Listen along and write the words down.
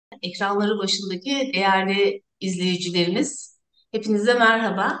ekranları başındaki değerli izleyicilerimiz, hepinize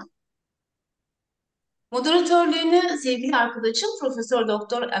merhaba. Moderatörlüğünü sevgili arkadaşım Profesör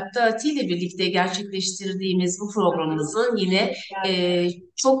Doktor Abdülati ile birlikte gerçekleştirdiğimiz bu programımızın yine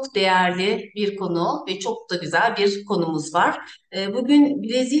çok değerli bir konu ve çok da güzel bir konumuz var. Bugün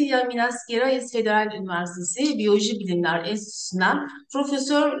Brezilya Minas Gerais Federal Üniversitesi Biyoloji Bilimler Enstitüsü'nden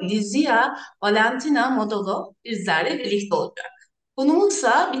Profesör Luzia Valentina Modolo bizlerle birlikte olacak.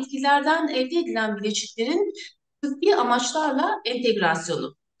 Konumuzsa bitkilerden elde edilen bileşiklerin tıbbi amaçlarla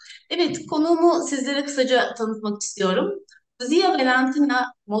entegrasyonu. Evet, konumu sizlere kısaca tanıtmak istiyorum. Zia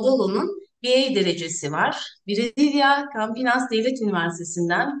Valentina Modolo'nun BA derecesi var. Brezilya Campinas Devlet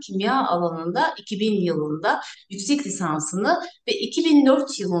Üniversitesi'nden kimya alanında 2000 yılında yüksek lisansını ve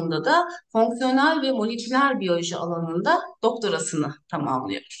 2004 yılında da fonksiyonel ve moleküler biyoloji alanında doktorasını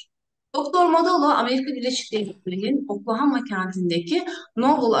tamamlıyor. Doktor Modolo, Amerika Birleşik Devletleri'nin Oklahoma kentindeki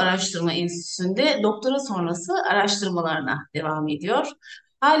Noble Araştırma Enstitüsü'nde doktora sonrası araştırmalarına devam ediyor.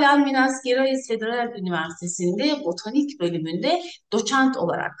 Halen Minas Gerais Federal Üniversitesi'nde botanik bölümünde doçent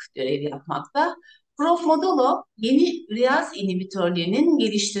olarak görev yapmakta. Prof. Modolo, yeni Riaz inhibitörlerinin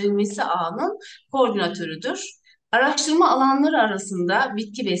geliştirilmesi ağının koordinatörüdür. Araştırma alanları arasında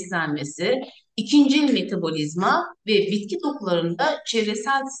bitki beslenmesi, ikincil metabolizma ve bitki dokularında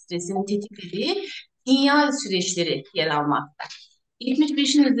çevresel stresin tetiklediği sinyal süreçleri yer almakta.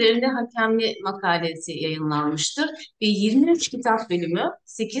 75'in üzerinde hakemli makalesi yayınlanmıştır ve 23 kitap bölümü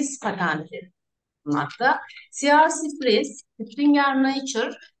 8 patenti bulunmakta. Siyasi Press, Springer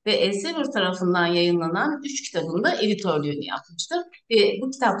Nature ve Elsevier tarafından yayınlanan 3 kitabında editörlüğünü yapmıştır. Ve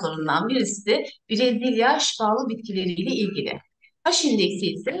bu kitaplarından birisi de Brezilya şifalı bitkileriyle ilgili. H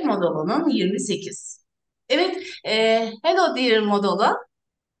indeksi ise Modolo'nun 28. Evet, hello dear Modolo.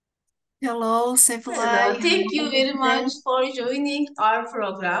 Hello, Hello, Sevilay. How thank are you you very today? much for joining our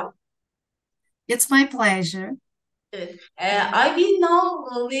program. It's my pleasure. Evet. I will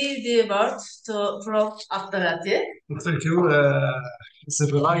now leave the word to Prof. Abdülati. Thank you,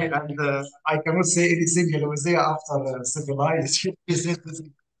 Sevilay, and I cannot say anything Louisiana after Sevilay. She said this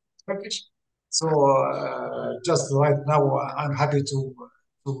in Turkish. So just right now, I'm happy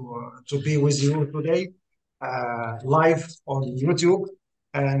to be with you today, live on YouTube.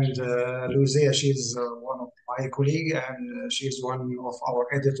 And Louisiana, she's one of my colleagues, and she's one of our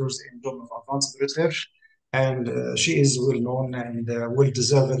editors in Journal of Advanced Research. And she is well known and well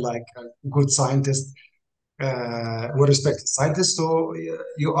deserved, like a good scientist, well-respected scientist. So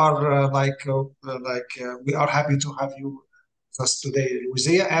you are we are happy to have you with us today,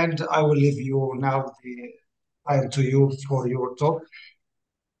 Lucia, and I will leave you now the time to you for your talk.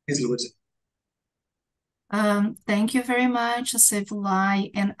 Please, Lucia. Thank you very much, Sevilay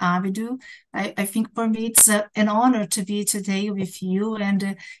and Abidu. I think for me it's an honor to be today with you,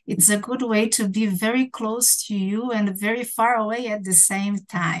 and it's a good way to be very close to you and very far away at the same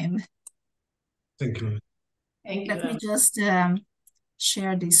time. Thank you. Thank Let me you. just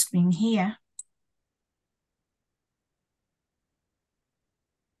share the screen here.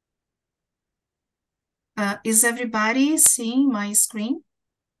 Is everybody seeing my screen?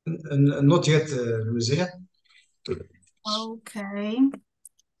 Not yet, Lucia. Okay.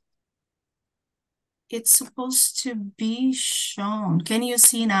 It's supposed to be shown. Can you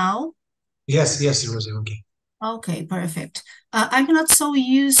see now? Yes, Lucia. Okay. Okay, perfect. I'm not so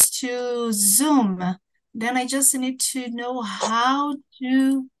used to Zoom. Then I just need to know how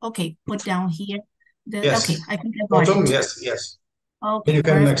to, okay, put down here. Yes. Okay, I think I got Bottom, it. yes. Okay, You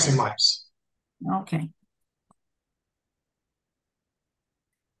can perfect. maximize. Okay.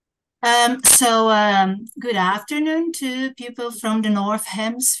 Good afternoon to people from the North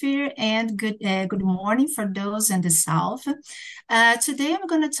Hemisphere, and good morning for those in the South. Today I'm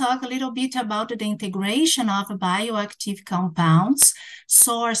going to talk a little bit about the integration of bioactive compounds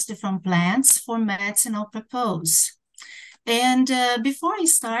sourced from plants for medicinal purpose. And before I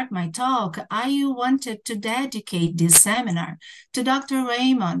start my talk, I wanted to dedicate this seminar to Dr.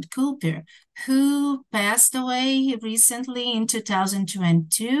 Raymond Cooper, who passed away recently in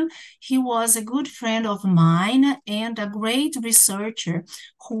 2022. He was a good friend of mine and a great researcher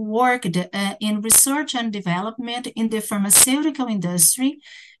who worked in research and development in the pharmaceutical industry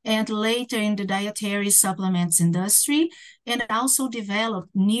and later in the dietary supplements industry, and also developed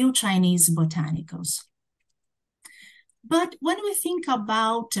new Chinese botanicals. But when we think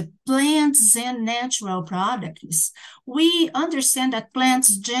about plants and natural products, we understand that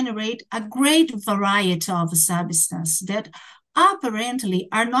plants generate a great variety of substances that apparently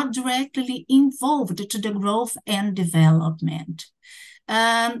are not directly involved to the growth and development.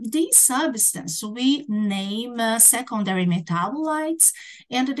 These substances we name secondary metabolites,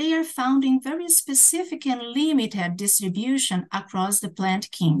 and they are found in very specific and limited distribution across the plant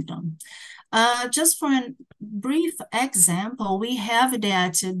kingdom. Just for a brief example, we have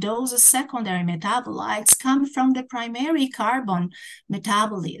that those secondary metabolites come from the primary carbon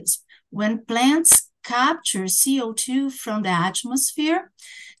metabolism. When plants capture CO2 from the atmosphere,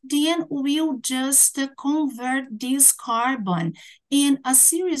 then we'll just convert this carbon in a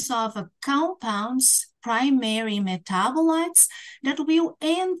series of compounds, primary metabolites, that will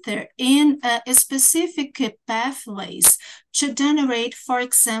enter in specific pathways to generate, for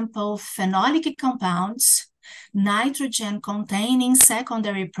example, phenolic compounds, nitrogen-containing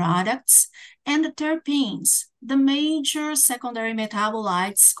secondary products, and terpenes, the major secondary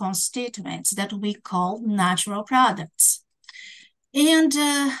metabolites constituents that we call natural products. And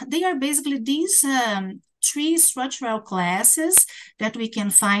they are basically these three structural classes that we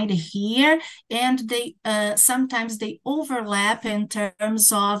can find here, and they sometimes they overlap in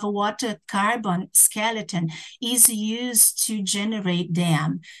terms of what a carbon skeleton is used to generate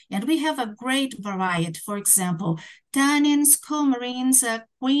them. And we have a great variety. For example, tannins, coumarins,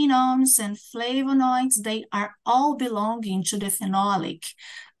 quinones, and flavonoids, they are all belonging to the phenolic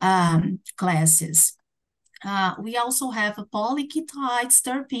classes. We also have polyketides,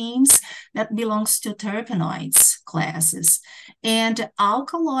 terpenes, that belongs to terpenoids classes, and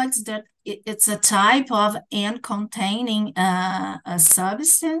alkaloids, that it's a type of N-containing a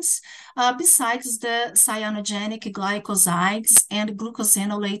substance, besides the cyanogenic glycosides and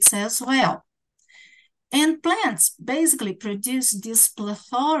glucosinolates as well. And plants basically produce this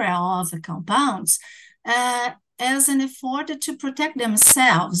plethora of compounds as an effort to protect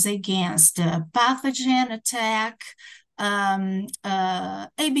themselves against pathogen attack,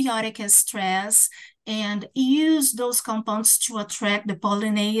 abiotic stress, and use those compounds to attract the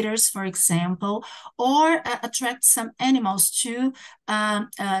pollinators, for example, or attract some animals to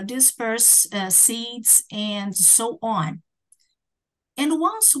disperse seeds and so on. And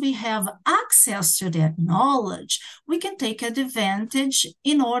once we have access to that knowledge, we can take advantage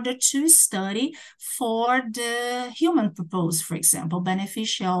in order to study for the human purpose, for example,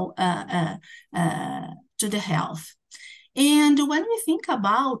 beneficial to the health. And when we think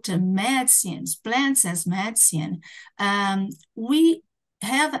about medicines, plants as medicine, we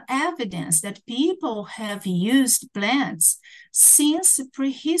have evidence that people have used plants since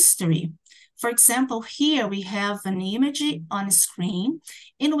prehistory. For example, here we have an image on screen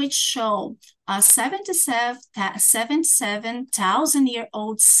in which show a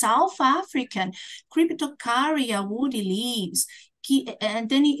 77,000-year-old South African Cryptocarya woody leaves. And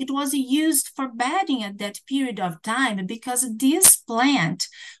then it was used for bedding at that period of time because this plant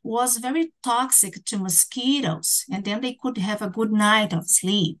was very toxic to mosquitoes, and then they could have a good night of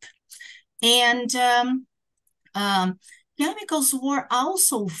sleep. And chemicals were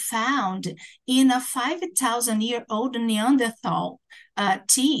also found in a 5,000-year-old Neanderthal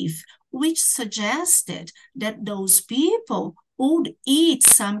teeth, which suggested that those people would eat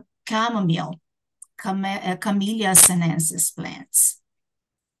some chamomile, Camellia sinensis plants.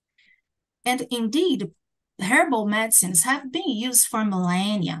 And indeed, herbal medicines have been used for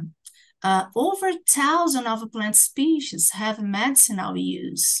millennia. Over 1,000 of plant species have medicinal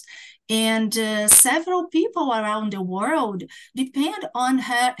use. And several people around the world depend on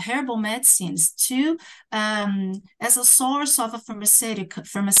herbal medicines to as a source of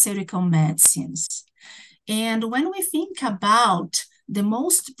pharmaceutical medicines. And when we think about the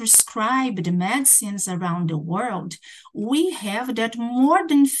most prescribed medicines around the world, we have that more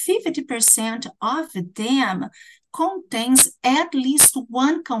than 50% of them contains at least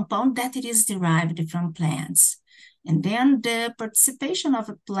one compound that it is derived from plants. And then the participation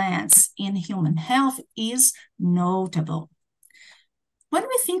of plants in human health is notable. When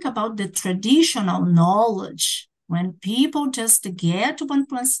we think about the traditional knowledge, when people just get one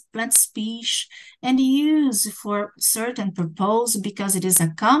plant species and use for certain purpose because it is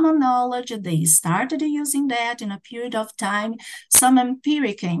a common knowledge, they started using that in a period of time, some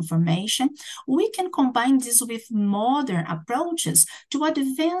empirical information, we can combine this with modern approaches to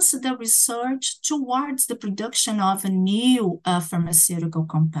advance the research towards the production of new pharmaceutical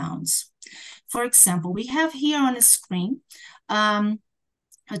compounds. For example, we have here on the screen a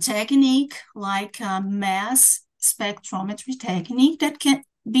technique like mass spectrometry technique that can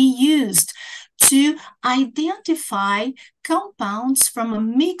be used to identify compounds from a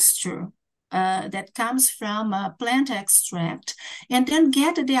mixture that comes from a plant extract, and then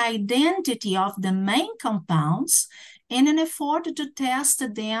get the identity of the main compounds in an effort to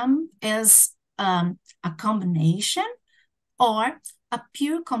test them as a combination or a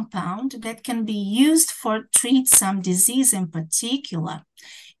pure compound that can be used for treat some disease in particular.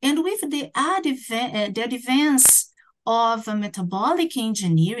 And with the advance of metabolic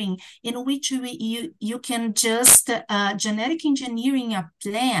engineering, in which you can just genetic engineering a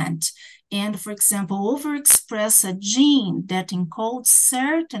plant and, for example, overexpress a gene that encodes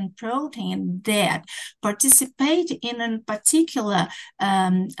certain protein that participate in a particular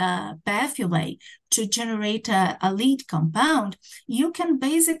pathway to generate a lead compound, you can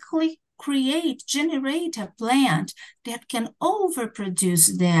basically generate a plant that can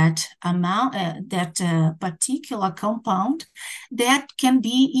overproduce that amount, particular compound that can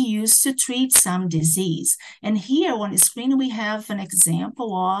be used to treat some disease. And here on the screen, we have an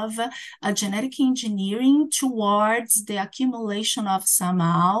example of a genetic engineering towards the accumulation of some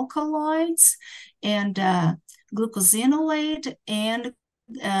alkaloids and glucosinolate and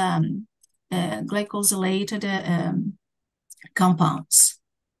glycosylated compounds.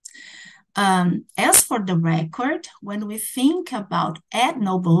 As for the record, when we think about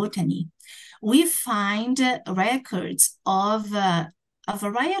ethnobotany, we find records of a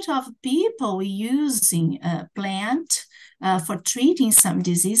variety of people using plant for treating some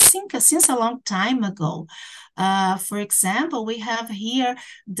disease since a long time ago. For example, we have here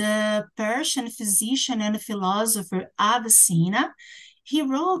the Persian physician and philosopher Avicenna. He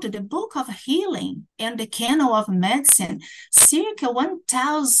wrote the Book of Healing and the Canon of Medicine circa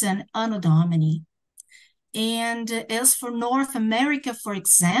 1000 Anno Domini. And as for North America, for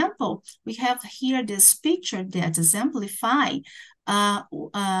example, we have here this picture that exemplifies an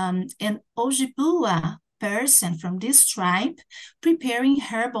Ojibwa person from this tribe preparing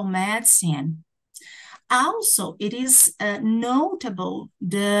herbal medicine. Also, it is notable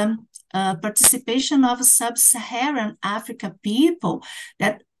the participation of sub-Saharan Africa people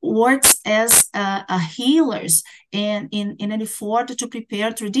that works as healers and in an effort to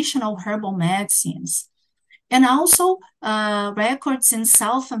prepare traditional herbal medicines. And also records in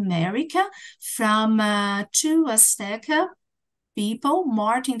South America from two Azteca people,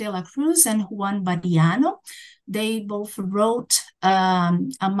 Martin de la Cruz and Juan Badiano. They both wrote a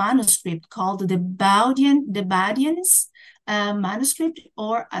manuscript called the Badianes manuscript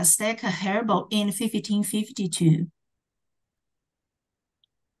or Azteca Herbal in 1552.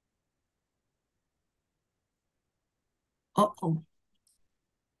 Uh-oh.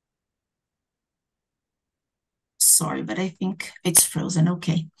 Sorry, but I think it's frozen.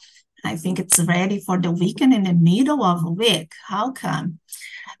 Okay. I think it's ready for the weekend in the middle of a week. How come?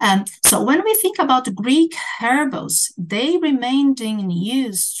 So when we think about Greek herbals, they remained in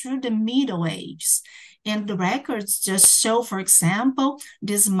use through the Middle Ages. And the records just show, for example,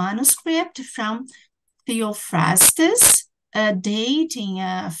 this manuscript from Theophrastus dating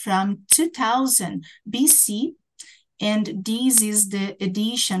from 2000 BC. And this is the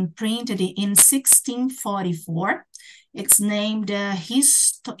edition printed in 1644. It's named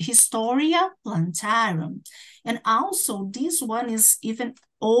Historia Plantarum. And also this one is even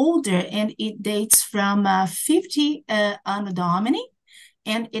older and it dates from 50 Anno Domini.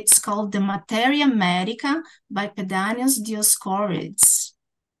 And it's called the Materia Medica by Pedanius Dioscorides.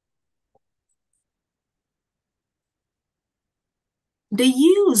 The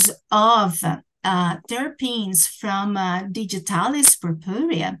use of terpenes from Digitalis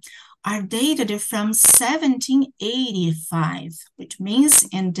purpurea are dated from 1785, which means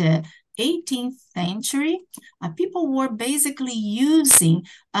in the 18th century, people were basically using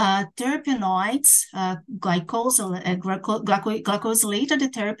terpenoids,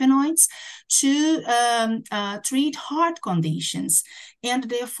 glycosylated terpenoids to treat heart conditions. And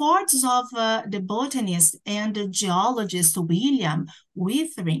the efforts of the botanist and the geologist William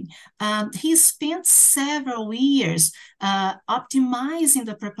Withering, he spent several years optimizing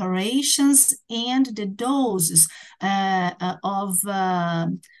the preparations and the doses of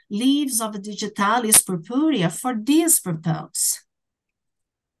leaves of Digitalis purpurea for this purpose.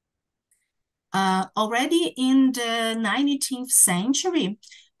 Already in the 19th century,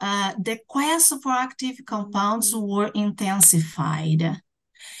 the quest for active compounds were intensified.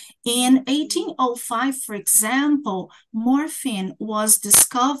 In 1805, for example, morphine was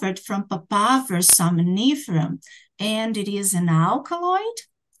discovered from Papaver somniferum, and it is an alkaloid.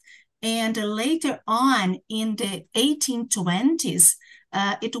 And later on, in the 1820s,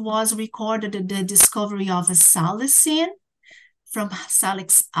 it was recorded the discovery of a salicin from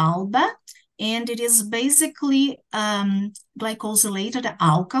Salix alba, and it is basically glycosylated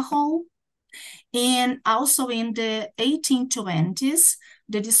alcohol. And also in the 1820s,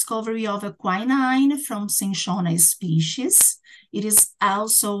 the discovery of a quinine from Cinchona species. It is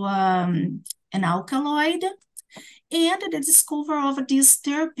also an alkaloid. and the discovery of this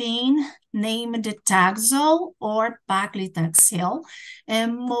terpene named Taxol or paclitaxel,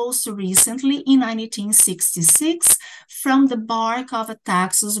 and most recently in 1966 from the bark of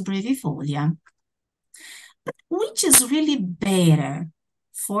Taxus brevifolia. But which is really better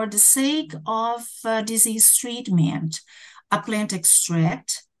for the sake of disease treatment, a plant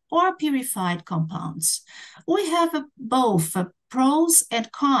extract or purified compounds? We have both pros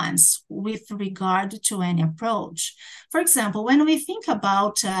and cons with regard to any approach. For example, when we think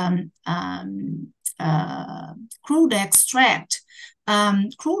about crude extracts,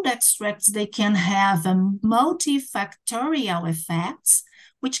 they can have multifactorial effects,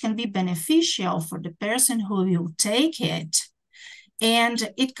 which can be beneficial for the person who will take it.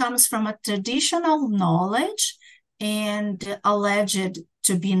 And it comes from a traditional knowledge and alleged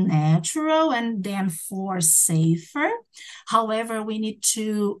to be natural and therefore safer. However, we need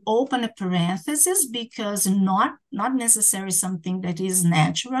to open a parenthesis because not necessarily something that is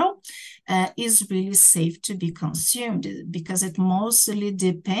natural is really safe to be consumed, because it mostly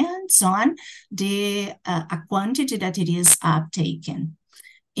depends on the quantity that it is uptaken.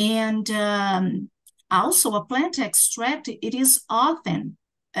 And also a plant extract, it is often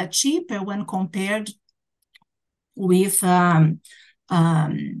cheaper when compared with a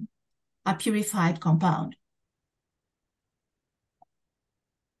purified compound.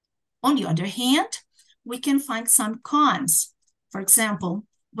 On the other hand, we can find some cons. For example,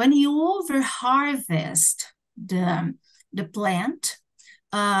 when you overharvest the plant,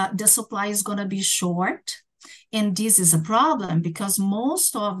 the supply is going to be short. And this is a problem because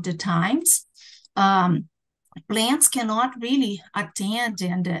most of the times, plants cannot really attend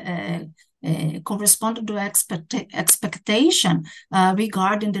and correspond to expectation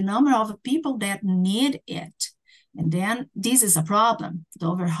regarding the number of people that need it. And then this is a problem. The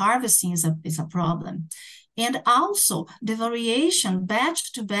overharvesting is a problem. And also the variation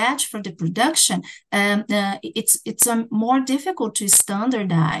batch to batch for the production, it's more difficult to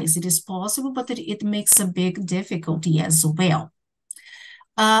standardize. It is possible, but it makes a big difficulty as well.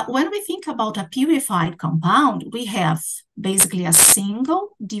 When we think about a purified compound, we have basically a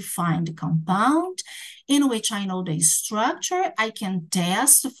single defined compound in which I know the structure, I can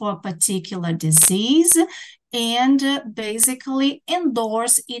test for a particular disease, and basically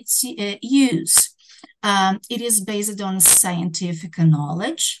endorse its use. It is based on scientific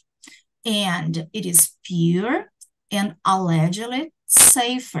knowledge, and it is pure and allegedly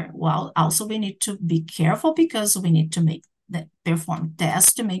safer. Well, also we need to be careful because we need to perform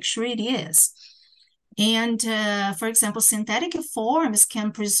tests to make sure it is. And for example, synthetic forms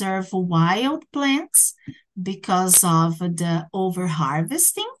can preserve wild plants because of the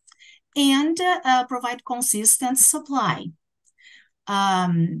overharvesting and provide consistent supply.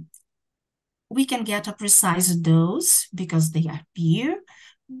 We can get a precise dose because they are pure,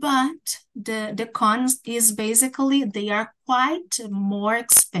 but the cons is basically they are quite more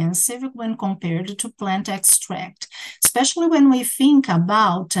expensive when compared to plant extract, especially when we think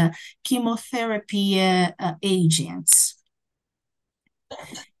about chemotherapy agents.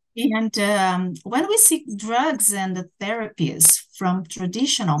 And when we seek drugs and therapies from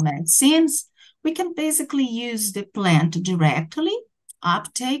traditional medicines, we can basically use the plant directly,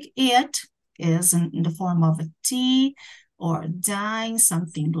 uptake it as in the form of a tea or dye,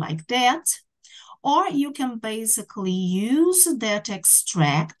 something like that. Or you can basically use that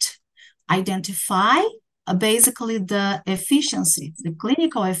extract, identify basically the efficiency, the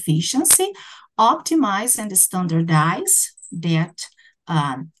clinical efficiency, optimize and standardize that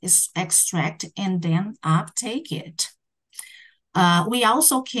is extract and then uptake it. We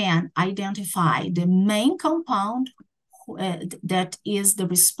also can identify the main compound that is the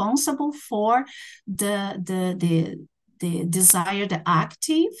responsible for the desired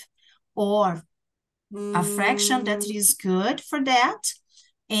active, or a fraction that is good for that,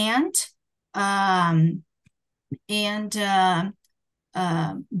 and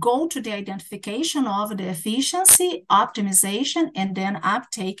go to the identification of the efficiency, optimization, and then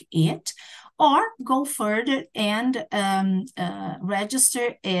uptake it, or go further and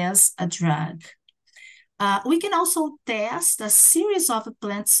register as a drug. We can also test a series of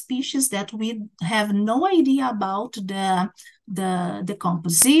plant species that we have no idea about the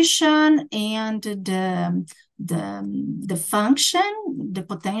composition and the function, the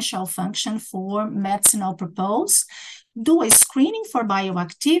potential function for medicinal purpose. Do a screening for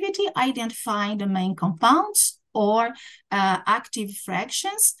bioactivity, identifying the main compounds or active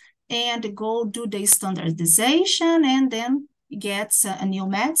fractions, and go do the standardization, and then get a new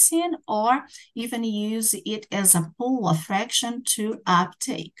medicine, or even use it as a pool of fraction to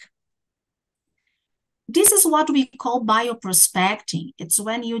uptake. This is what we call bioprospecting. It's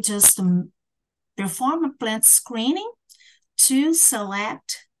when you just perform a plant screening to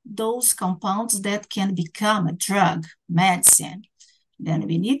select those compounds that can become a drug, medicine. Then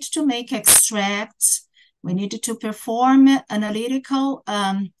we need to make extracts. We need to perform analytical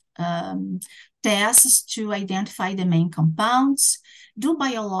tests to identify the main compounds, do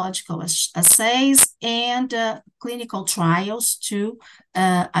biological assays, and clinical trials to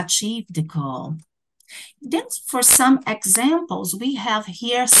achieve the goal. Then for some examples, we have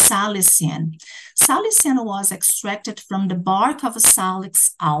here salicin. Salicin was extracted from the bark of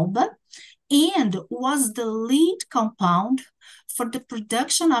Salix alba and was the lead compound for the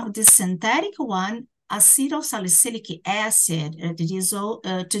production of the synthetic one, acetylsalicylic acid. It is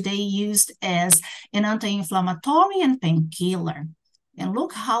today used as an anti-inflammatory and painkiller. And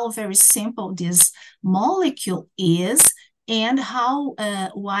look how very simple this molecule is and how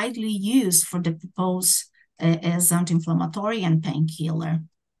widely used for the purpose as anti-inflammatory and painkiller.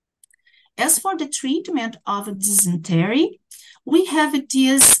 As for the treatment of dysentery, we have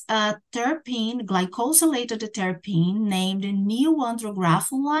this terpene, glycosylated terpene, named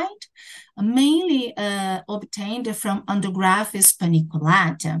neoandrographulide, mainly obtained from Andrographis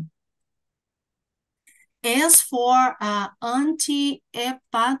paniculata. As for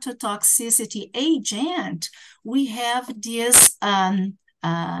anti-hepatotoxicity agent, we have this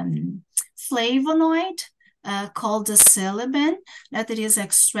flavonoid called the silibin that is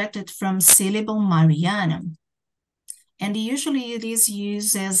extracted from Silibum marianum. And usually it is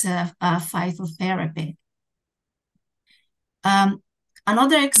used as a phytotherapy.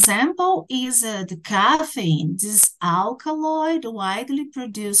 Another example is the caffeine. This alkaloid widely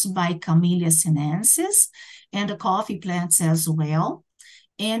produced by Camellia sinensis and the coffee plants as well.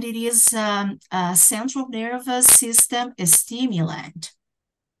 And it is a central nervous system stimulant.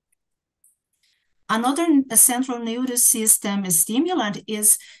 Another central nervous system stimulant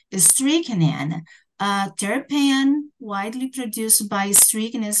is strychnine, terpene widely produced by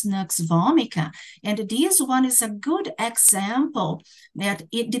Strychnine nux vomica. And this one is a good example that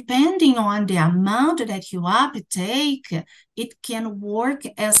depending on the amount that you uptake, it can work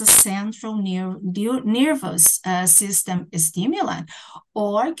as a central nervous system stimulant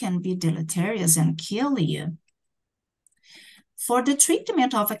or can be deleterious and kill you. For the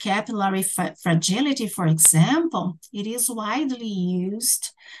treatment of a capillary fragility, for example, it is widely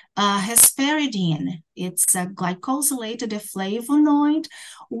used hesperidine. It's a glycosylated flavonoid,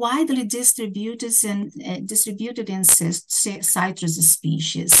 widely distributed in citrus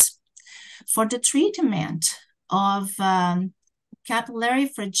species. For the treatment of capillary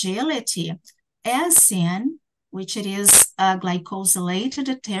fragility, acin, which it is a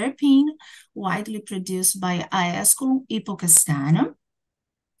glycosylated terpene, widely produced by Aesculum hypocastanum.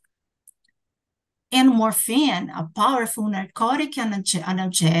 And morphine, a powerful narcotic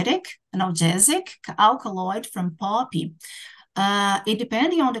analgesic alkaloid from poppy.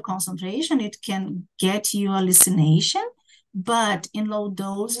 Depending on the concentration, it can get you hallucination, but in low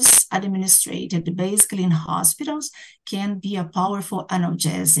doses administered basically in hospitals can be a powerful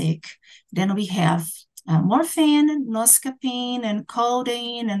analgesic. Then we have morphine, noscapine, and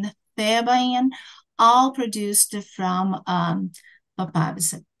codeine, and thebaine, all produced from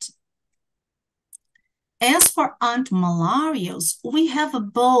papaver. As for antimalarials, we have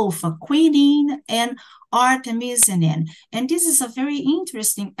both quinine and artemisinin. And this is a very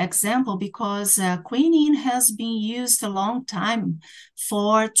interesting example because quinine has been used a long time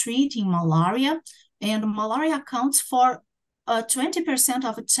for treating malaria, and malaria accounts for 20%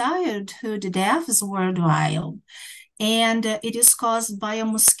 of childhood deaths worldwide. And it is caused by a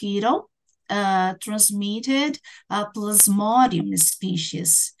mosquito transmitted Plasmodium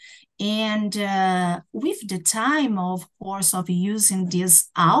species. And with the time, of course, of using this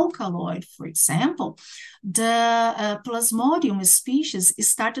alkaloid, for example, the Plasmodium species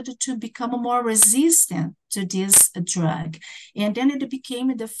started to become more resistant to this drug. And then it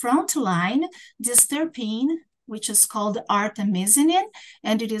became the front line, this terpene, which is called artemisinin,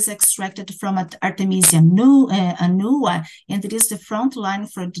 and it is extracted from Artemisia annua, and it is the front line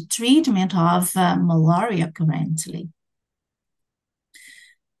for the treatment of malaria currently.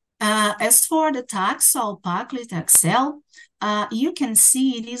 As for the Taxol, paclitaxel, you can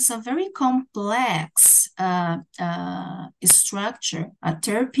see it is a very complex structure, a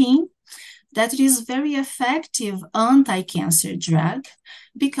terpene, that it is very effective anti-cancer drug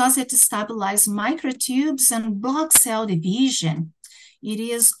because it stabilizes microtubes and block cell division. It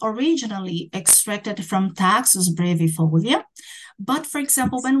is originally extracted from Taxus brevifolia, but for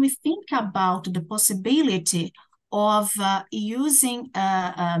example, when we think about the possibility of using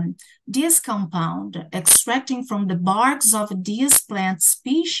this compound, extracting from the barks of this plant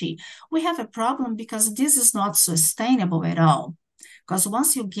species, we have a problem because this is not sustainable at all. Because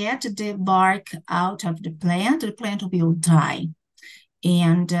once you get the bark out of the plant will die.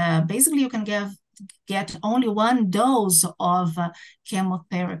 And basically you can get only one dose of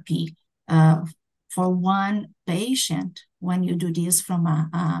chemotherapy for one patient when you do this from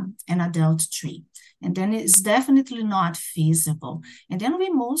an adult tree. And then it's definitely not feasible. And then we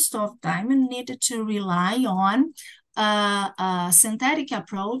most of the time need to rely on synthetic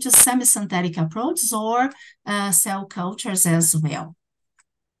approaches, semi-synthetic approaches, or cell cultures as well.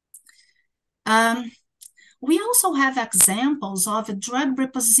 We also have examples of drug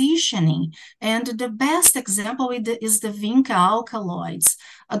repositioning, and the best example is the vinca alkaloids.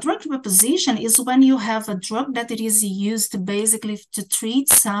 A drug reposition is when you have a drug that it is used basically to treat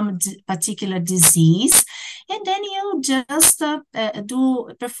some particular disease, and then you just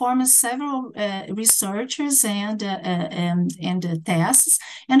perform several researches and tests,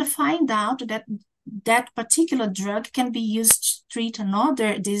 and find out that that particular drug can be used to treat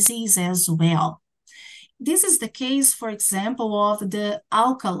another disease as well. This is the case, for example, of the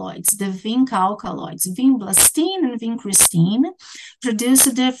alkaloids, the vinca alkaloids, vinblastine and vincristine,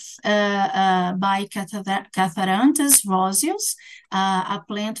 produced by Catharanthus roseus, a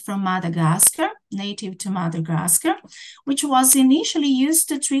plant from Madagascar, native to Madagascar, which was initially used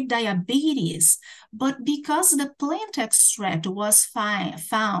to treat diabetes. But because the plant extract was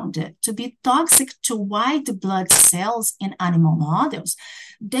found to be toxic to white blood cells in animal models,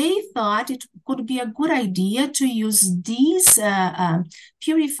 they thought it could be a good idea to use these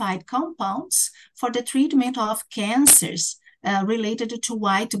purified compounds for the treatment of cancers related to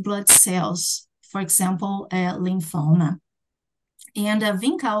white blood cells, for example, lymphoma. And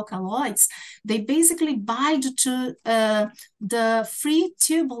vinca alkaloids, they basically bind to the free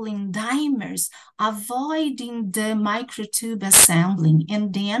tubulin dimers, avoiding the microtube assembling,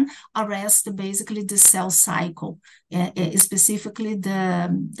 and then arrest basically the cell cycle, specifically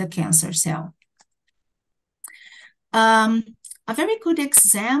the cancer cell. A very good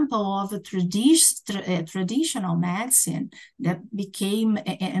example of a traditional medicine that became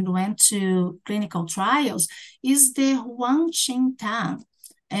and went to clinical trials is the Huang Qing Tang.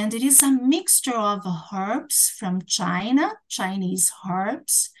 And it is a mixture of herbs from China, Chinese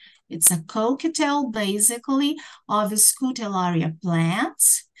herbs. It's a cocktail, basically, of Scutellaria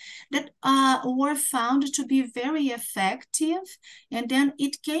plants that were found to be very effective. And then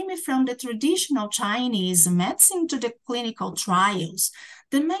it came from the traditional Chinese medicine to the clinical trials.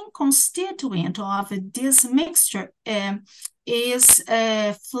 The main constituent of this mixture is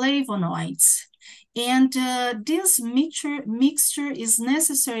flavonoids. And this mixture is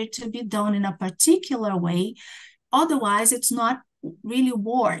necessary to be done in a particular way. Otherwise, it's not really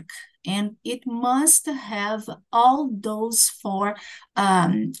work. And it must have all those four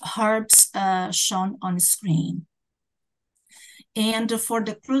herbs shown on screen. And for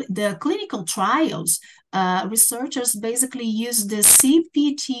the clinical trials, researchers basically use the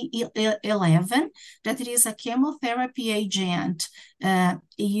CPT-11, that it is a chemotherapy agent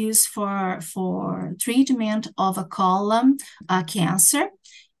used for treatment of a colon cancer.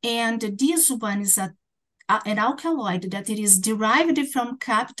 And this one is an alkaloid that it is derived from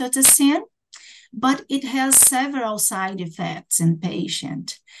camptothecin, but it has several side effects in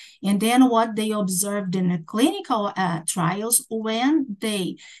patient. And then what they observed in the clinical trials, when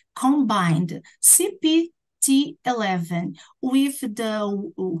they combined CPT-11 with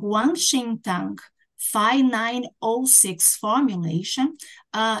the Huang Qing Tang 5906 formulation,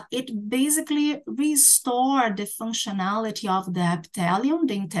 it basically restored the functionality of the epithelium,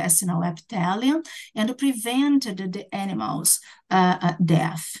 the intestinal epithelium, and prevented the animal's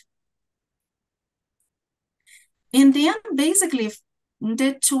death. And then basically in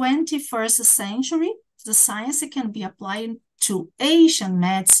the 21st century, the science can be applied to Asian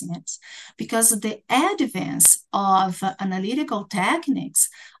medicines because the advance of analytical techniques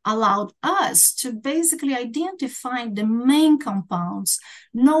allowed us to basically identify the main compounds,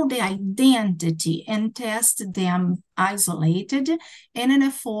 know the identity, and test them isolated in an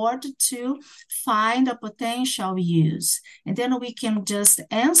effort to find a potential use. And then we can just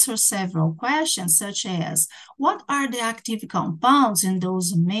answer several questions such as, what are the active compounds in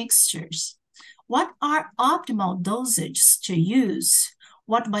those mixtures? What are optimal dosages to use?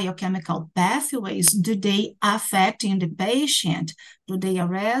 What biochemical pathways do they affect in the patient? Do they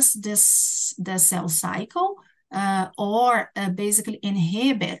arrest the cell cycle or basically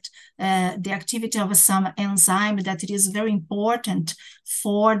inhibit the activity of some enzyme that it is very important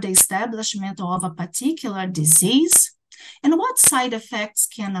for the establishment of a particular disease, and what side effects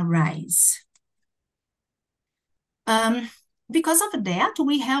can arise. Because of that,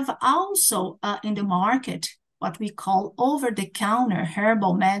 we have also in the market what we call over-the-counter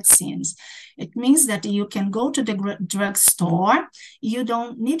herbal medicines. It means that you can go to the drugstore, you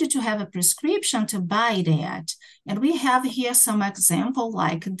don't need to have a prescription to buy that. And we have here some example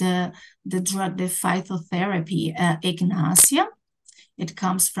like the drug, the phytotherapy, Echinacea. It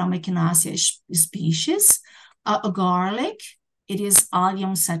comes from Echinacea species. Garlic, it is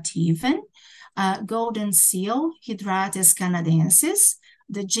Allium sativum. Golden seal, Hydrates canadensis,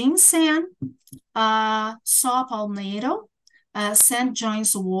 the ginseng, saw palmetto, St.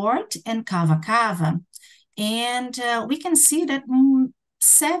 John's wort, and kava kava. And we can see that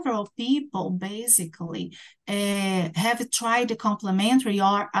several people basically have tried the complementary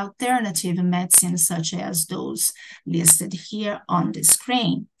or alternative medicines such as those listed here on the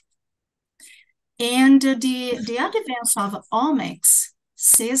screen. And the advance of omics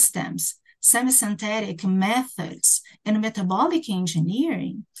systems, semi-synthetic methods, and metabolic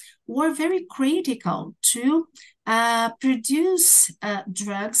engineering were very critical to produce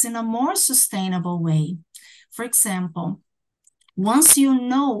drugs in a more sustainable way. For example, once you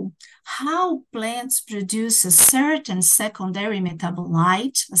know how plants produce a certain secondary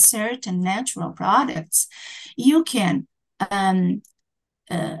metabolite, a certain natural products, you can study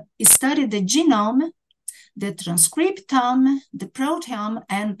the genome, the transcriptome, the proteome,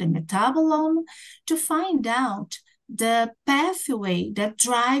 and the metabolome to find out the pathway that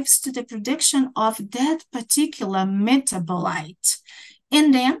drives to the production of that particular metabolite.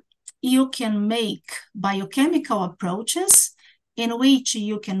 And then you can make biochemical approaches in which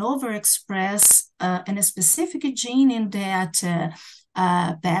you can overexpress a specific gene in that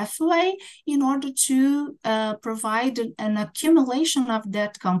pathway in order to provide an accumulation of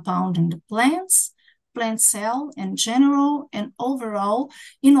that compound in the plant cell in general and overall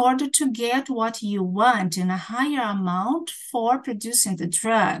in order to get what you want in a higher amount for producing the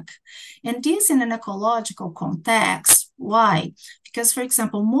drug. And this in an ecological context. Why? Because, for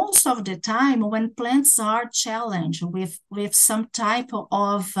example, most of the time when plants are challenged with some type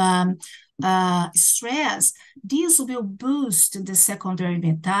of stress, this will boost the secondary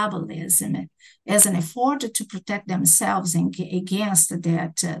metabolism as an effort to protect themselves against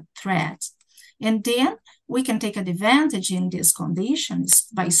that threat. And then we can take advantage in these conditions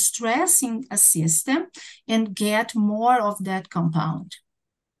by stressing a system and get more of that compound.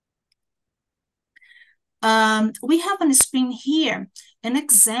 We have on the screen here an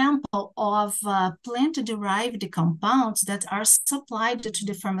example of plant-derived compounds that are supplied to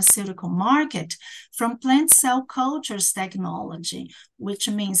the pharmaceutical market from plant cell cultures technology, which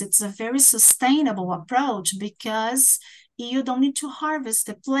means it's a very sustainable approach because you don't need to harvest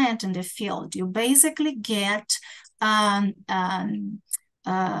the plant in the field. You basically get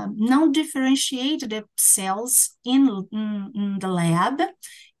non-differentiated cells in the lab,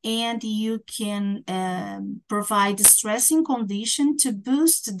 and you can provide stressing condition to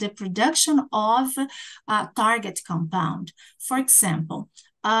boost the production of a target compound. For example,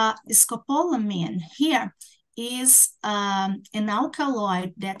 scopolamine here is an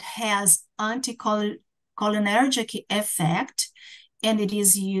alkaloid that has anticholinergic effect, and it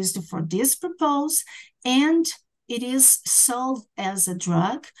is used for this purpose, and it is sold as a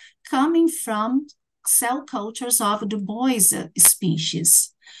drug coming from cell cultures of the Bois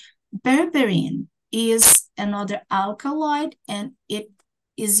species. Berberine is another alkaloid, and it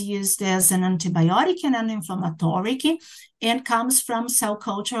is used as an antibiotic and an inflammatory, and comes from cell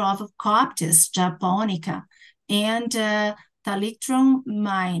culture of Coptis japonica and Thalictrum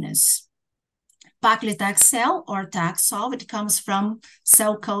minus. Paclitaxel or Taxol, it comes from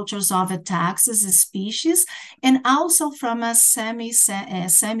cell cultures of a Taxus species, and also from a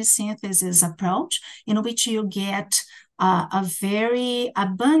semi-synthesis approach in which you get a very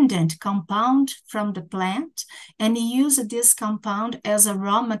abundant compound from the plant and use this compound as a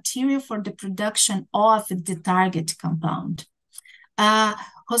raw material for the production of the target compound.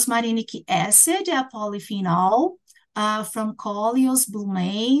 Rosmarinic acid, a polyphenol, from coleus,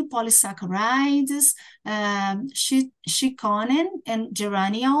 blumei, polysaccharides, chiconin, and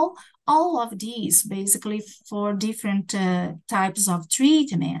geraniol, all of these basically for different types of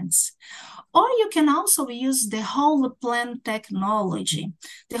treatments. Or you can also use the whole plant technology.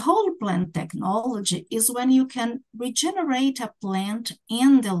 The whole plant technology is when you can regenerate a plant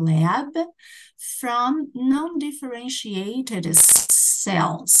in the lab from non-differentiated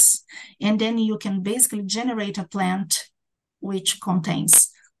cells. And then you can basically generate a plant which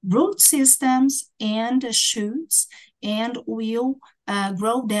contains root systems and shoots, and will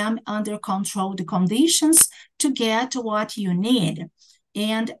grow them under controlled conditions to get what you need.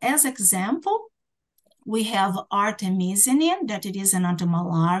 And as example, we have artemisinin, that it is an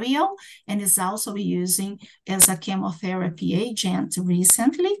antimalarial and is also using as a chemotherapy agent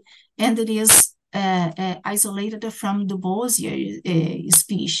recently, and it is isolated from the Bosnia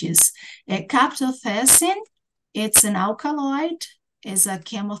species. Captothecin, it's an alkaloid, is a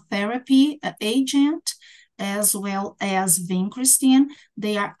chemotherapy agent, as well as vincristine.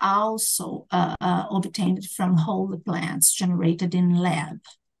 They are also obtained from whole plants generated in lab.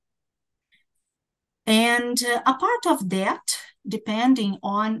 And a part of that, depending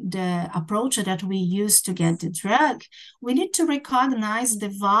on the approach that we use to get the drug, we need to recognize the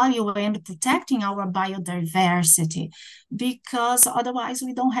value in protecting our biodiversity, because otherwise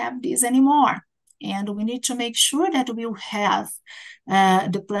we don't have this anymore. And we need to make sure that we'll have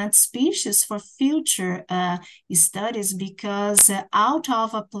the plant species for future studies, because out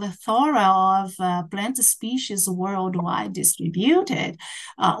of a plethora of plant species worldwide distributed,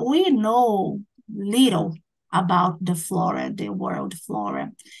 we know little about the flora, the world flora.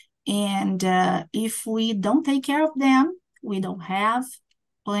 And if we don't take care of them, we don't have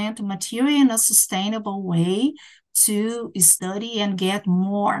plant material in a sustainable way to study and get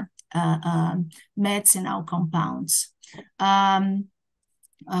more medicinal compounds.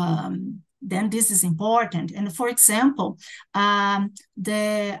 Then this is important. And for example,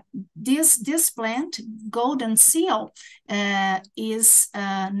 this plant, golden seal, is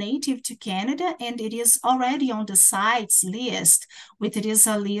native to Canada, and it is already on the CITES list, which it is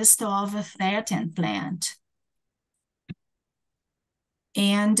a list of a threatened plant.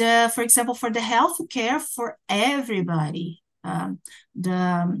 And for example, for the health care for everybody,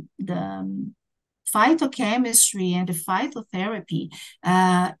 the phytochemistry and the phytotherapy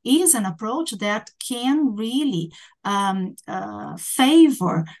is an approach that can really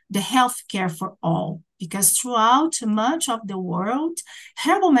favor the healthcare for all, because throughout much of the world,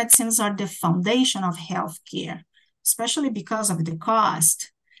 herbal medicines are the foundation of healthcare, especially because of the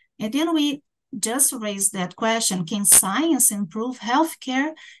cost. And then we just raised that question: can science improve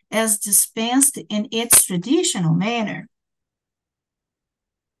healthcare as dispensed in its traditional manner?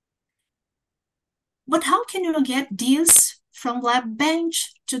 But how can you get this from lab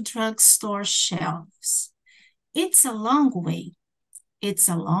bench to drugstore shelves? It's a long way. It's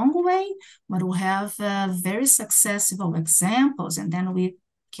a long way, but we have very successful examples, and then we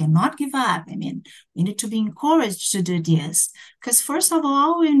cannot give up. I mean, we need to be encouraged to do this, because first of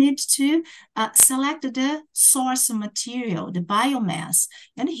all, we need to select the source material, the biomass.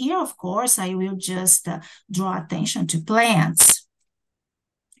 And here, of course, I will just draw attention to plants.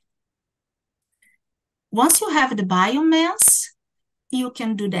 Once you have the biomass, you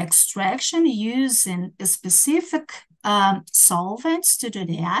can do the extraction using specific solvents to do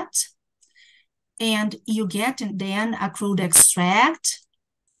that. And you get then a crude extract.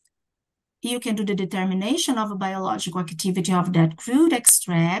 You can do the determination of a biological activity of that crude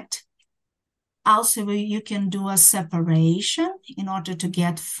extract. Also, you can do a separation in order to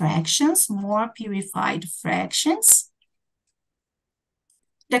get fractions, more purified fractions,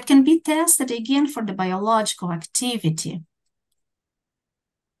 that can be tested again for the biological activity.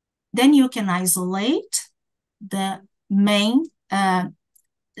 Then you can isolate the main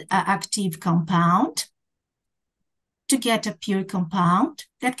active compound to get a pure compound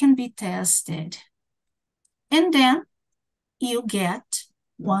that can be tested. And then you get,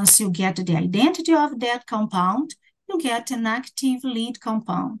 once you get the identity of that compound, you get an active lead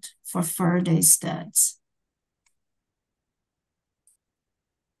compound for further studies.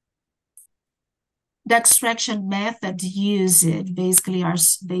 The extraction methods used basically are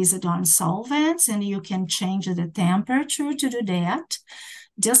based on solvents, and you can change the temperature to do that.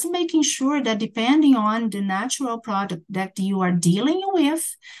 Just making sure that depending on the natural product that you are dealing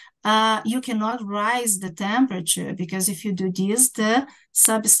with, you cannot rise the temperature, because if you do this, the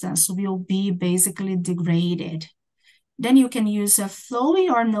substance will be basically degraded. Then you can use a flowing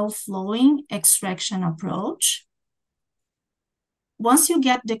or no flowing extraction approach. Once you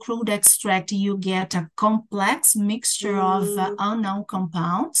get the crude extract, you get a complex mixture of unknown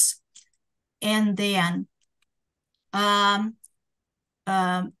compounds. And then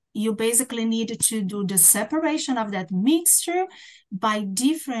you basically need to do the separation of that mixture by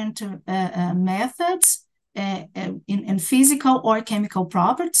different methods in physical or chemical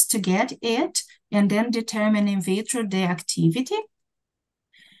properties to get it, and then determine in vitro the activity.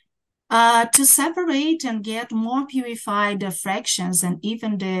 To separate and get more purified fractions and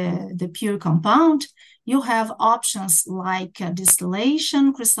even the pure compound, you have options like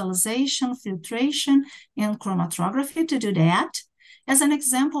distillation, crystallization, filtration, and chromatography to do that. As an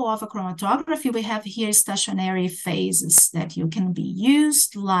example of a chromatography, we have here stationary phases that you can be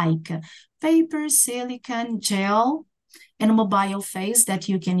used, like paper, silicon, gel, and mobile phase that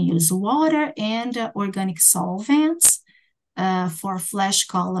you can use water and organic solvents for flash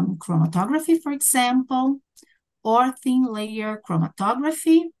column chromatography, for example, or thin layer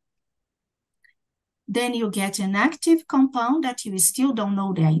chromatography. Then you get an active compound that you still don't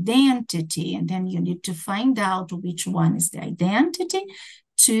know the identity, and then you need to find out which one is the identity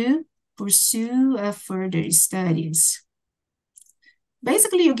to pursue further studies.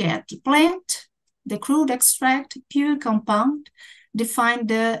 Basically, you get the plant, the crude extract, pure compound, define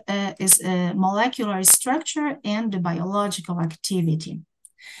the molecular structure and the biological activity.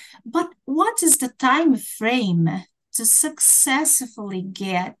 But what is the time frame to successfully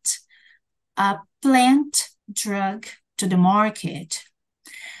get a plant drug to the market?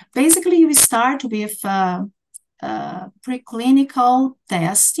 Basically, you start with preclinical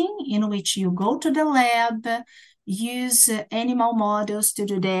testing, in which you go to the lab, use animal models to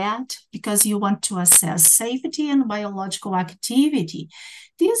do that because you want to assess safety and biological activity.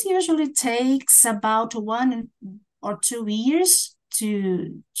 This usually takes about 1 or 2 years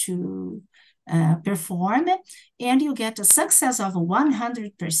to perform, and you get a success of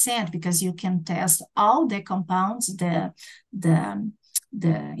 100% because you can test all the compounds, the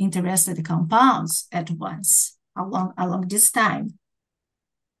interested compounds at once along this time.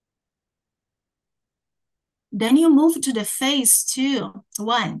 Then you move to the phase 2,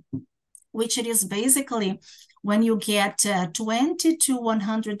 which it is basically when you get 20 to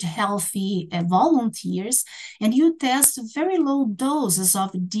 100 healthy volunteers, and you test very low doses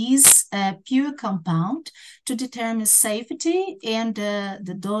of this pure compound to determine safety and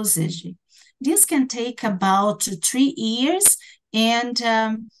the dosage. This can take about 3 years, and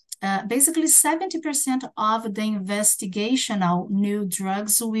basically 70% of the investigational new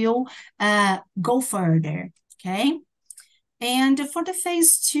drugs will go further, okay? And for the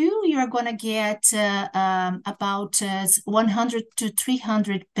phase 2, you're going to get about 100 to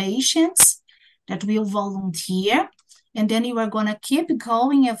 300 patients that will volunteer. And then you are going to keep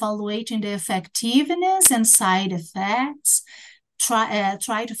going, evaluating the effectiveness and side effects,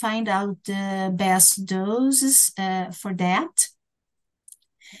 try to find out the best doses for that.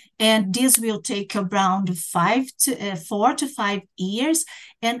 And this will take around 4 to 5 years.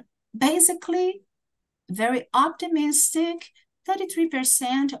 And basically, very optimistic,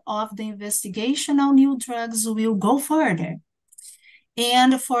 33% of the investigational new drugs will go further.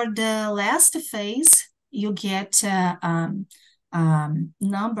 And for the last phase, you get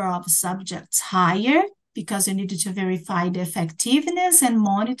number of subjects higher because you need to verify the effectiveness and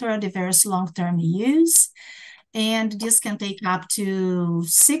monitor the various long-term use. And this can take up to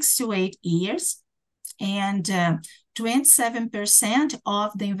 6 to 8 years. And 27%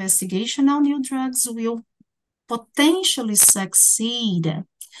 of the investigational new drugs will potentially succeed.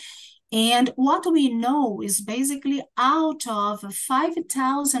 And what we know is basically out of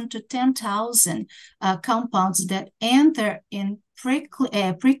 5,000 to 10,000 compounds that enter in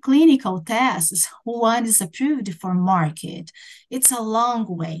preclinical tests, one is approved for market. It's a long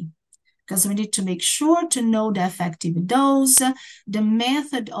way, because we need to make sure to know the effective dose, the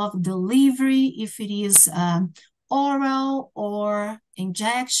method of delivery, if it is oral or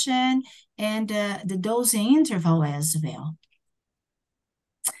injection, and the dosing interval as well.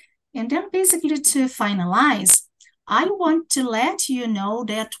 And then basically to finalize, I want to let you know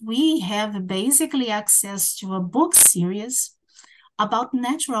that we have basically access to a book series about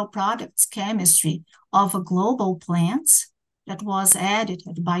natural products chemistry of global plants that was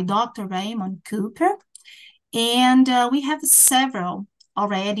edited by Dr. Raymond Cooper. And we have several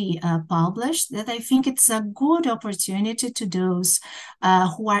already published that I think it's a good opportunity to those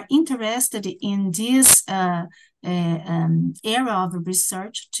who are interested in this area of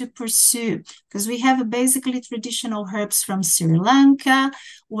research to pursue, because we have basically traditional herbs from Sri Lanka,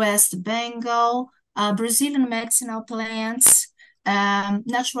 West Bengal, Brazilian medicinal plants,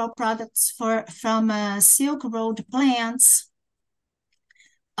 natural products from Silk Road plants,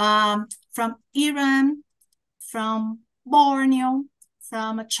 from Iran, from Borneo,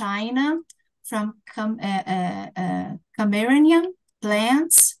 from China, from Cameroonian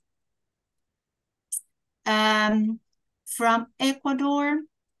plants, from Ecuador,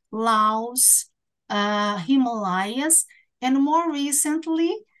 Laos, Himalayas, and more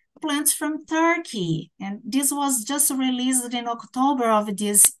recently, plants from Turkey, and this was just released in October of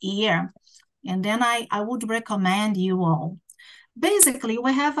this year. And then I would recommend you all. Basically,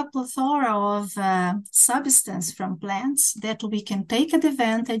 we have a plethora of substance from plants that we can take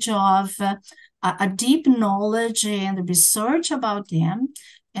advantage of a deep knowledge and research about them,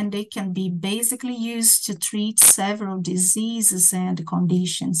 and they can be basically used to treat several diseases and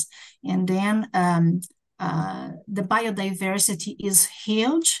conditions. And then the biodiversity is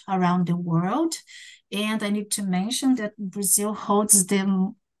huge around the world. And I need to mention that Brazil holds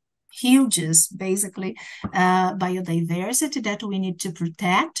the hugest, basically, biodiversity that we need to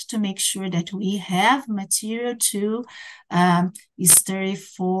protect to make sure that we have material to study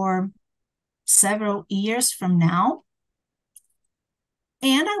for several years from now.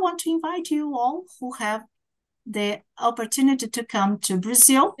 And I want to invite you all who have the opportunity to come to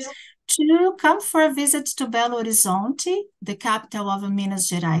Brazil to come for a visit to Belo Horizonte, the capital of Minas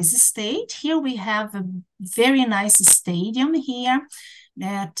Gerais state. Here we have a very nice stadium here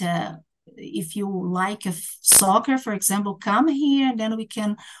that if you like soccer, for example, come here and then we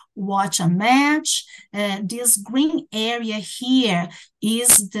can watch a match. This green area here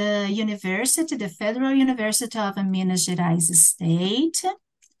is the university, the Federal University of Minas Gerais state.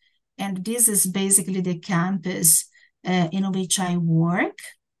 And this is basically the campus in which I work,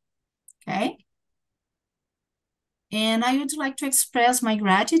 okay? And I would like to express my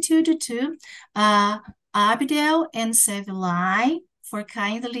gratitude to Abdel and Sevilai for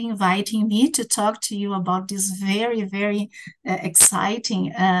kindly inviting me to talk to you about this very, very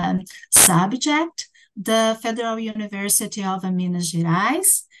exciting subject, the Federal University of Minas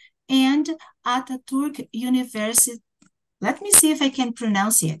Gerais and Atatürk University. Let me see if I can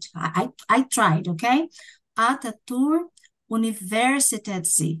pronounce it. I tried, okay? Atatürk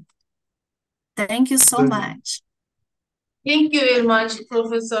Universitesi. Thank you so much. Thank you very much,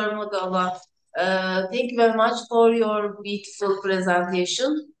 Professor Modala. Thank you very much for your beautiful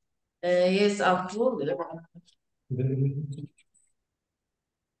presentation. Yes, absolutely.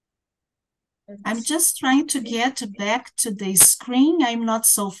 I'm just trying to get back to the screen. I'm not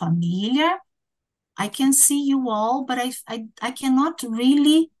so familiar. I can see you all, but I cannot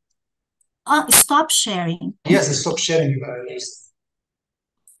really stop sharing. Yes, stop sharing.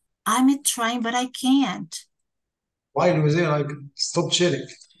 I'm trying, but I can't. Why was it like stop sharing?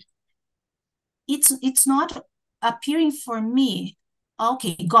 It's not appearing for me.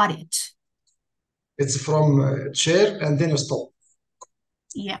 Okay, got it. It's from share and then stop.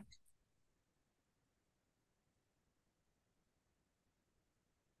 Yeah.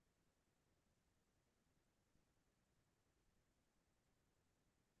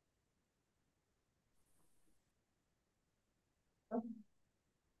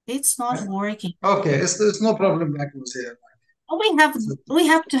 It's not working. Okay, it's no problem. Like was here. We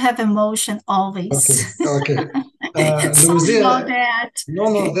have to have emotion always. Okay. Sorry about that.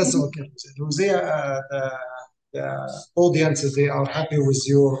 No, that's okay. Lucia, the audience, they are happy with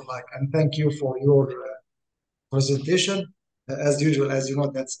your and thank you for your presentation. As usual, as you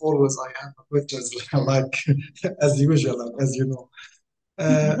know, that's always I have questions like as usual, as you know.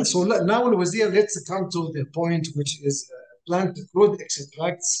 So now, Lucia, let's come to the point, which is plant crude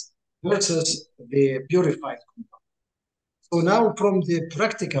extracts versus the purified compound. So now from the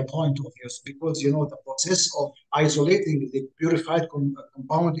practical point of view, because you know the process of isolating the purified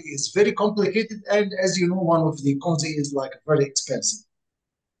compound is very complicated, and as you know, one of the cons is like very expensive.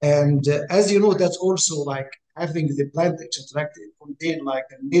 And as you know, that's also like having the plant extract contain like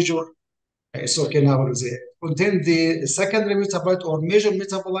a major, so okay, now contain the secondary metabolite or major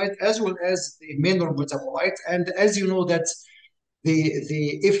metabolite as well as the minor metabolite. And as you know that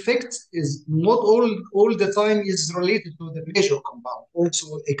the effect is not all the time is related to the major compound.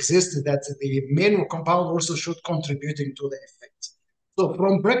 Also exists that the minor compound also should contributing to the effect. So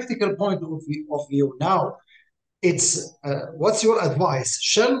from practical point of view now, it's what's your advice?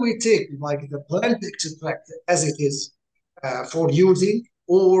 Shall we take like the plant extract as it is for using,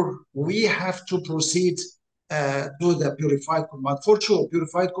 or we have to proceed to the purified compound? For sure,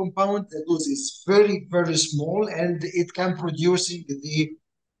 purified compound, the dose is very, very small and it can producing the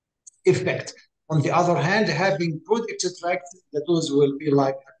effect. On the other hand, having good extract, the dose will be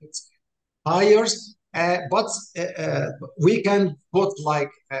like a bit higher, but we can put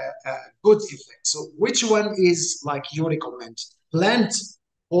like a good effect. So which one is like you recommend? Plant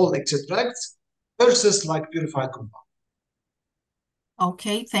whole extract versus like purified compound?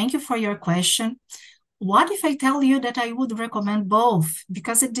 Okay, thank you for your question. What if I tell you that I would recommend both?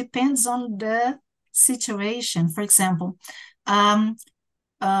 Because it depends on the situation. For example,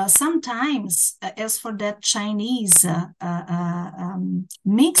 sometimes, as for that Chinese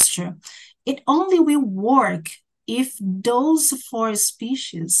mixture, it only will work if those 4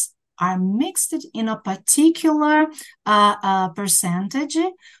 species are mixed in a particular percentage.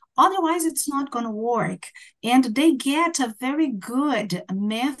 Otherwise, it's not going to work. And they get a very good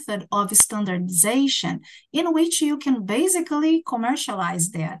method of standardization in which you can basically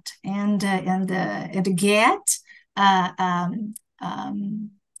commercialize that and get a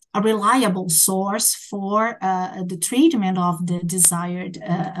reliable source for the treatment of the desired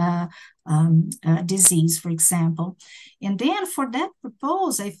disease, for example. And then for that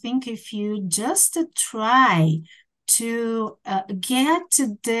purpose, I think if you just try to get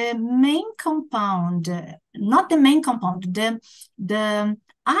the main compound, not the main compound, the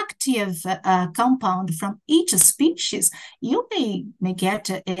active compound from each species, you may get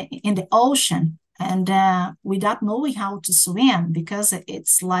in the ocean and without knowing how to swim, because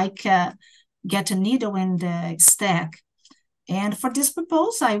it's like get a needle in the stack. And for this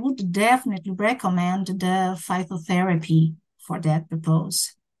purpose, I would definitely recommend the phytotherapy for that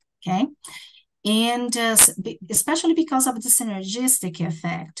purpose, okay? And especially because of the synergistic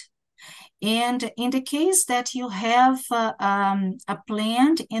effect. And in the case that you have a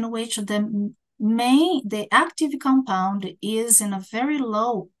plant in which the active compound is in a very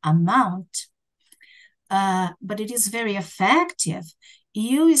low amount, but it is very effective,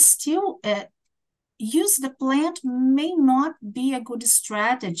 you still use the plant may not be a good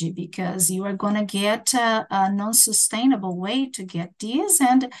strategy, because you are going to get a non-sustainable way to get this,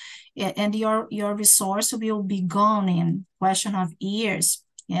 and your resource will be gone in question of years,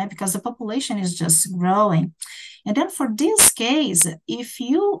 yeah, because the population is just growing. And then for this case, if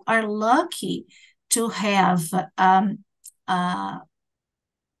you are lucky to have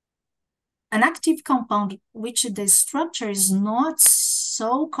an active compound which the structure is not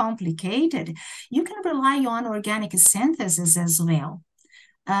so complicated, you can rely on organic synthesis as well.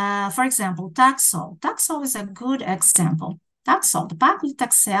 For example, Taxol. Taxol is a good example. Taxol, the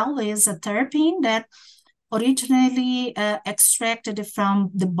paclitaxel, is a terpene that originally extracted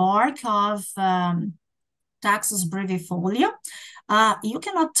from the bark of Taxus brevifolia. You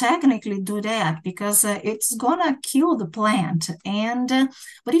cannot technically do that because it's gonna kill the plant.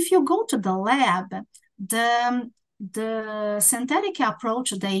 But if you go to the lab, the synthetic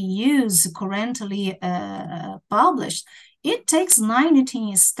approach they use currently published, it takes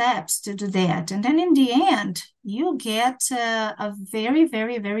 19 steps to do that. And then in the end, you get a very,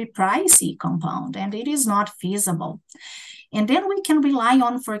 very, very pricey compound, and it is not feasible. And then we can rely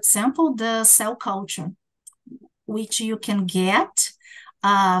on, for example, the cell culture, which you can get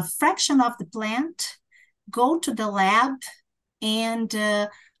a fraction of the plant, go to the lab and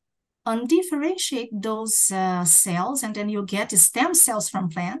undifferentiate those cells, and then you get stem cells from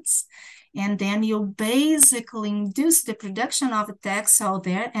plants, and then you basically induce the production of a Taxol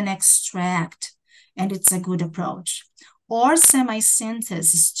there and extract, and it's a good approach. Or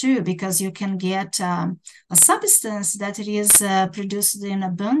semi-synthesis too, because you can get a substance that it is produced in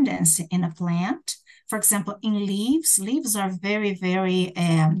abundance in a plant. For example, in leaves, leaves are very, very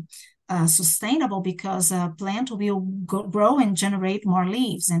sustainable because a plant will grow and generate more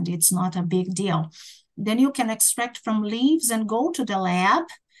leaves, and it's not a big deal. Then you can extract from leaves and go to the lab.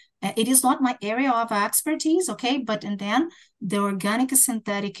 It is not my area of expertise, okay? But and then the organic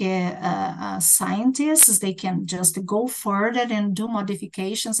synthetic scientists, they can just go further and do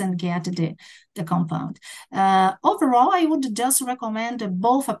modifications and get the compound. Overall, I would just recommend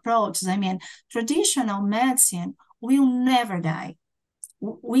both approaches. I mean, traditional medicine will never die.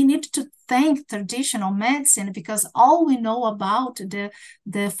 We need to thank traditional medicine because all we know about the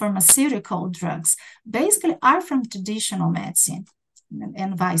pharmaceutical drugs basically are from traditional medicine.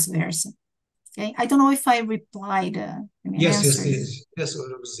 And vice versa. Okay, I don't know if I replied. Yes,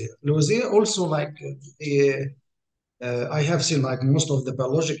 Louise, also like I have seen like most of the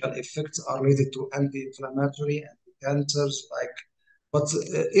biological effects are related to anti-inflammatory, anti-cancers, like. But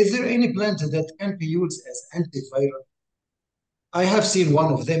is there any plant that can be used as antiviral? I have seen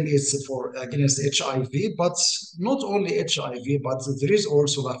one of them is for against HIV, but not only HIV, but there is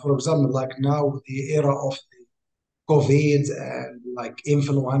also, like, for example, like now the era of COVID and like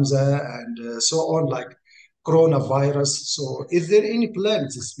influenza and so on, like coronavirus. So, is there any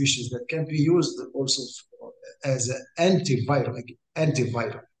plant species that can be used also for, as an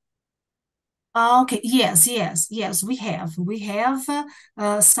antiviral? Okay, yes, we have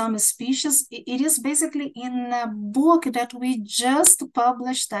some species. It is basically in a book that we just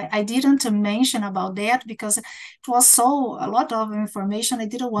published. I didn't mention about that because it was a lot of information. I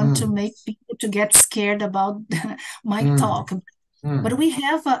didn't want to make people to get scared about my talk. But we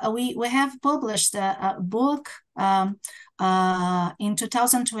have published a book in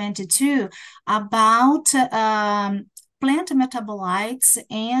 2022 about plant metabolites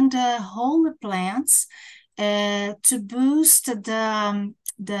and whole plants to boost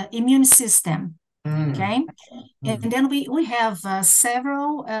the immune system. Okay, and then we have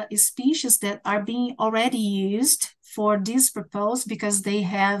several species that are being already used for this purpose because they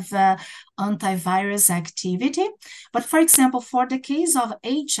have antivirus activity. But for example, for the case of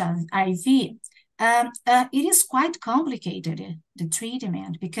HIV, it is quite complicated, the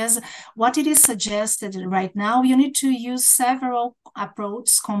treatment, because what it is suggested right now, you need to use several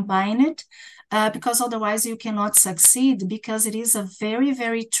approaches combined, because otherwise you cannot succeed, because it is a very,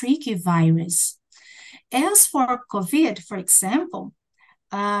 very tricky virus. As for COVID, for example,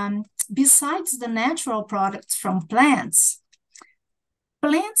 besides the natural products from plants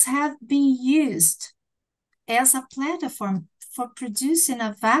have been used as a platform for producing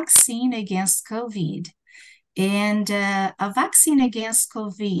a vaccine against COVID. And a vaccine against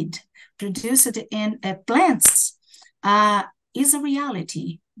COVID produced in plants is a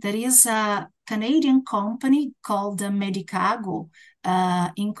reality. There is a Canadian company called the Medicago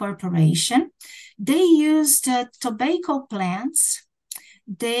Incorporation. They used tobacco plants.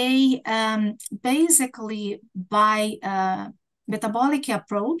 They basically, by metabolic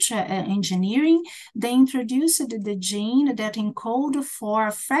approach engineering, they introduced the gene that encoded for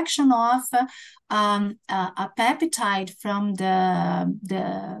a fraction of a peptide from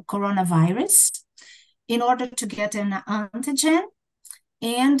the coronavirus in order to get an antigen.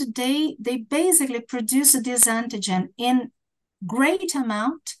 And they basically produced this antigen in great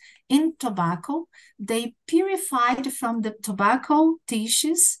amount in tobacco. They purified from the tobacco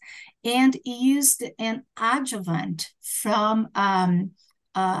tissues and used an adjuvant from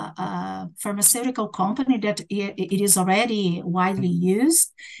a pharmaceutical company that it is already widely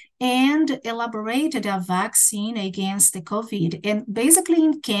used, and elaborated a vaccine against the COVID. And basically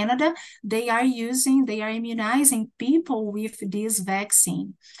in Canada, they are immunizing people with this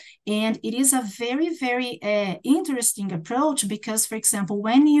vaccine. And it is a very, very interesting approach because, for example,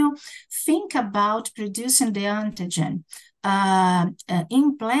 when you think about producing the antigen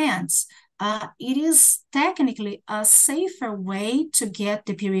in plants, it is technically a safer way to get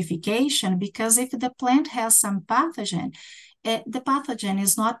the purification, because if the plant has some pathogen, the pathogen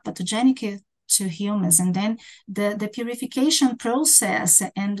is not pathogenic to humans, and then the purification process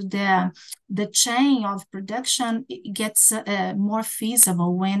and the chain of production gets more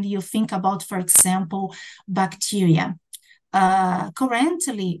feasible when you think about, for example, bacteria.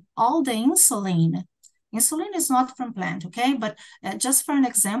 Currently, all the insulin is not from plant, okay? But just for an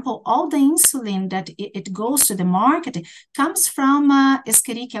example, all the insulin that it goes to the market comes from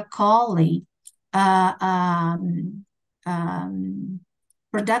Escherichia coli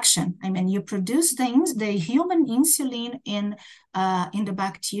production. I mean, you produce the human insulin in the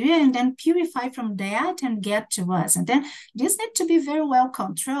bacteria and then purify from that and get to us. And then this needs to be very well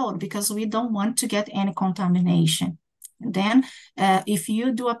controlled because we don't want to get any contamination. And then if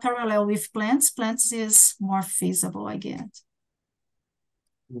you do a parallel with plants is more feasible, I guess.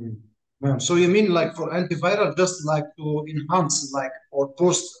 So you mean like for antiviral, just like to enhance like or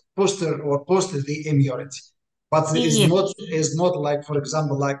foster the immunity, but is not like, for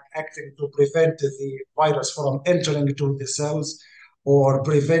example, like acting to prevent the virus from entering to the cells or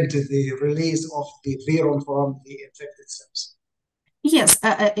prevent the release of the viral from the infected cells. Yes,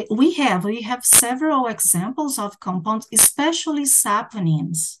 we have several examples of compounds, especially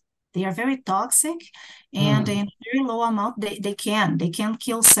saponins. They are very toxic, and in very low amount, they can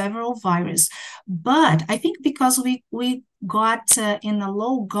kill several viruses. But I think because we got in a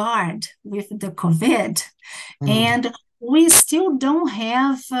low guard with the COVID, and we still don't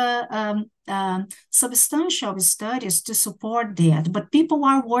have substantial studies to support that. But people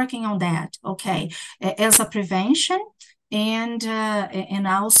are working on that, okay, as a prevention and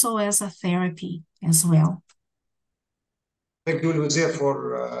also as a therapy as well. Thank you, Lucia,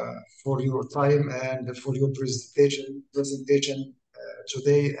 for your time and for your presentation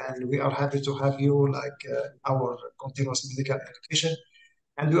today. And we are happy to have you like our continuous medical education.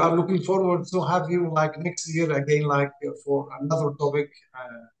 And we are looking forward to have you like next year again, like for another topic,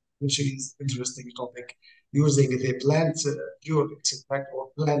 which is interesting topic, using the plant pure extract or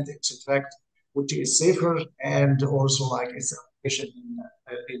plant extract, which is safer and also like its application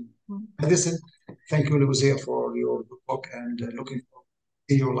in medicine. Thank you, Lucia, for your book, and looking forward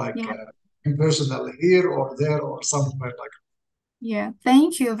to you like in person here or there or somewhere like. Yeah,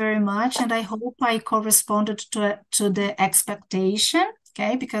 thank you very much, and I hope I corresponded to the expectation.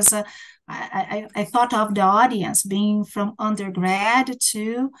 Okay, because I thought of the audience being from undergrad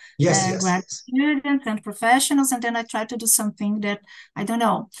to Yes, yes, grad yes. students and professionals, and then I tried to do something that I don't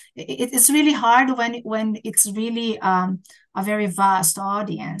know. It's really hard when it's really a very vast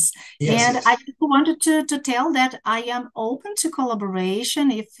audience. Yes, And yes. I just wanted to tell that I am open to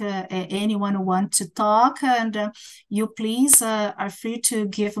collaboration if anyone wants to talk, and you please are free to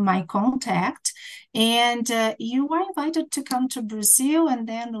give my contact. And you are invited to come to Brazil, and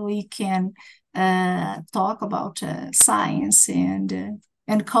then we can talk about science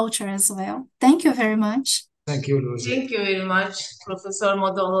and culture as well. Thank you very much. Thank you, Lucy. Thank you very much, Professor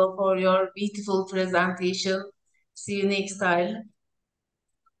Modolo, for your beautiful presentation. See you next time.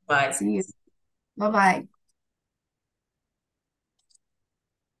 Bye. See you. Bye-bye.